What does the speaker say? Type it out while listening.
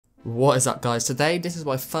What is up, guys? Today this is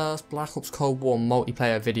my first Black Ops Cold War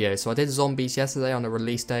multiplayer video. So I did zombies yesterday on the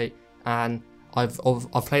release date, and I've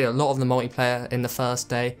played a lot of the multiplayer in the first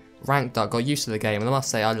day, ranked up, got used to the game, and I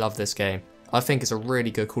must say I love this game. I think it's a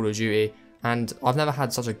really good Call of Duty, and I've never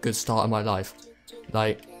had such a good start in my life.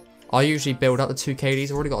 Like, I usually build up the 2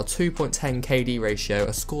 KDs. I've already got a 2.10 KD ratio,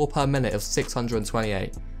 a score per minute of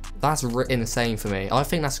 628. That's insane for me. I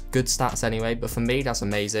think that's good stats anyway, but for me that's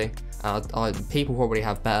amazing. People probably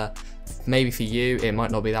have better. Maybe for you it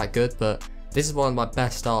might not be that good, but this is one of my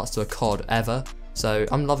best starts to a COD ever. So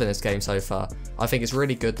I'm loving this game so far. I think it's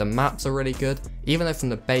really good. The maps are really good. Even though from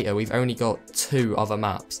the beta we've only got 2 other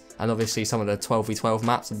maps, and obviously some of the 12v12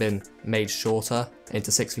 maps have been made shorter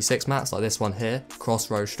into 6v6 maps, like this one here,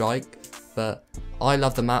 Crossroad Strike. But I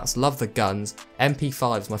love the maps, love the guns.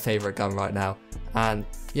 MP5 is my favourite gun right now, and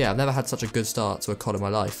yeah, I've never had such a good start to a COD in my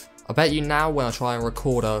life. I bet you now when I try and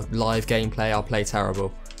record a live gameplay I'll play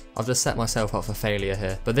terrible. I've just set myself up for failure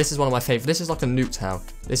here. But this is one of my favourite. This is like a Nuketown.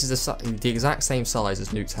 This is the exact same size as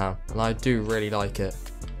Nuketown, and I do really like it.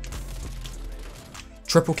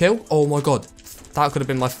 Triple kill? Oh my god. That could have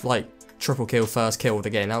been my triple kill, first kill of the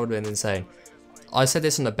game. That would have been insane. I said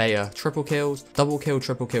this in the beta. Triple kills, double kill,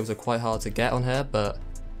 triple kills are quite hard to get on here, but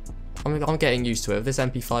I'm getting used to it. With this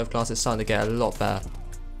MP5 class, it's starting to get a lot better.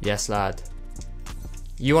 Yes, lad.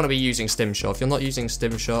 You want to be using stim shot. If you're not using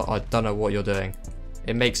stim shot, I don't know what you're doing.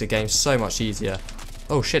 It makes the game so much easier.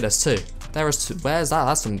 Oh shit, there's 2. There is 2. Where's that?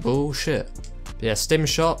 That's some bullshit. But yeah, stim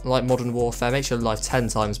shot, like Modern Warfare, makes your life 10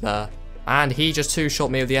 times better. And he just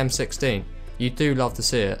 2-shot me with the M16. You do love to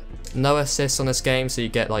see it. No assists on this game, so you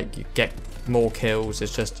get more kills.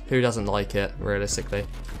 It's just, who doesn't like it, realistically?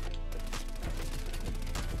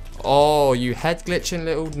 Oh, you head glitching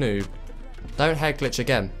little noob. Don't head glitch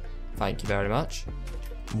again. Thank you very much.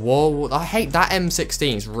 Whoa, I hate that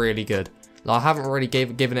M16 is really good. Like, I haven't really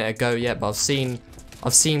given it a go yet, but I've seen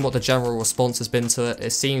what the general response has been to it.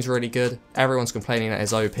 It seems really good. Everyone's complaining that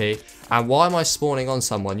it's OP. And why am I spawning on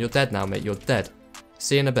someone? You're dead now, mate. You're dead.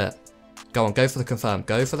 See you in a bit. Go on, go for the confirmed.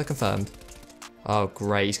 Go for the confirmed. Oh,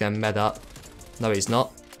 great. He's going to med up. No, he's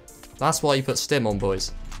not. That's why you put stim on,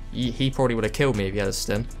 boys. He probably would have killed me if he had a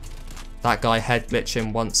stim. That guy head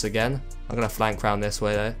glitching once again. I'm going to flank round this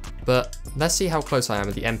way though. But let's see how close I am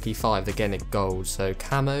with the MP5 to getting it gold. So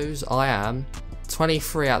camos, I am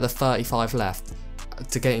 23 out of the 35 left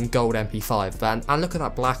to getting gold MP5. And look at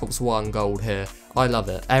that Black Ops 1 gold here. I love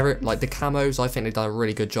it. Like the camos, I think they've done a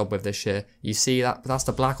really good job with this year. You see that? That's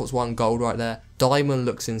the Black Ops 1 gold right there. Diamond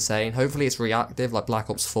looks insane. Hopefully it's reactive like Black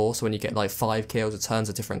Ops 4. So when you get like 5 kills, it turns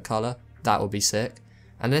a different colour. That would be sick.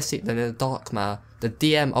 And let's see, then the Dark Matter, the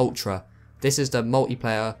DM Ultra. This is the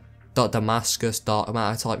multiplayer Damascus Dark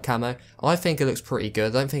Matter type camo. I think it looks pretty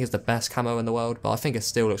good. I don't think it's the best camo in the world, but I think it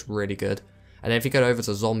still looks really good. And then if you go over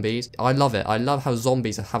to zombies, I love it. I love how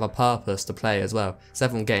zombies have a purpose to play as well.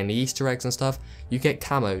 Instead of getting the Easter eggs and stuff, you get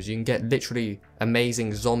camos. You can get literally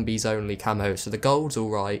amazing zombies only camos. So the gold's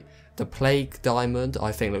alright. The Plague Diamond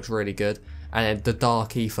I think looks really good. And then the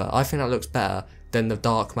Dark Ether, I think that looks better than the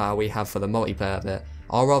Dark Matter we have for the multiplayer bit.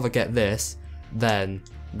 I'll rather get this than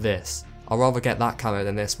this. I'd rather get that camo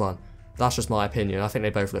than this one. That's just my opinion. I think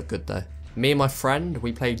they both look good though. Me and my friend,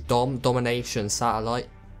 we played Domination Satellite,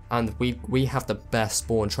 and we have the best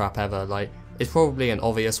spawn trap ever. Like, it's probably an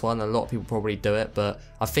obvious one, a lot of people probably do it, but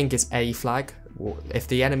I think it's A flag. If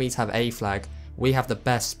the enemies have A flag, we have the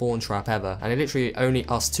best spawn trap ever, and it literally only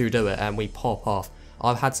us 2 do it and we pop off.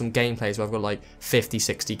 I've had some gameplays where I've got like 50,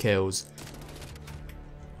 60 kills.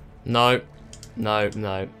 No.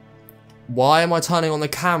 Why am I turning on the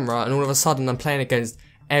camera and all of a sudden I'm playing against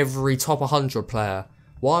every top 100 player?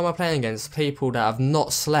 Why am I playing against people that have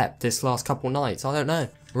not slept this last couple nights? I don't know.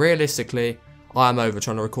 Realistically, I'm over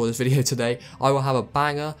trying to record this video today. I will have a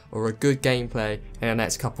banger or a good gameplay in the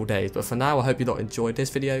next couple days. But for now, I hope you lot enjoyed this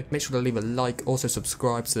video. Make sure to leave a like, also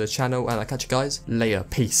subscribe to the channel, and I'll catch you guys later.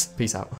 Peace out.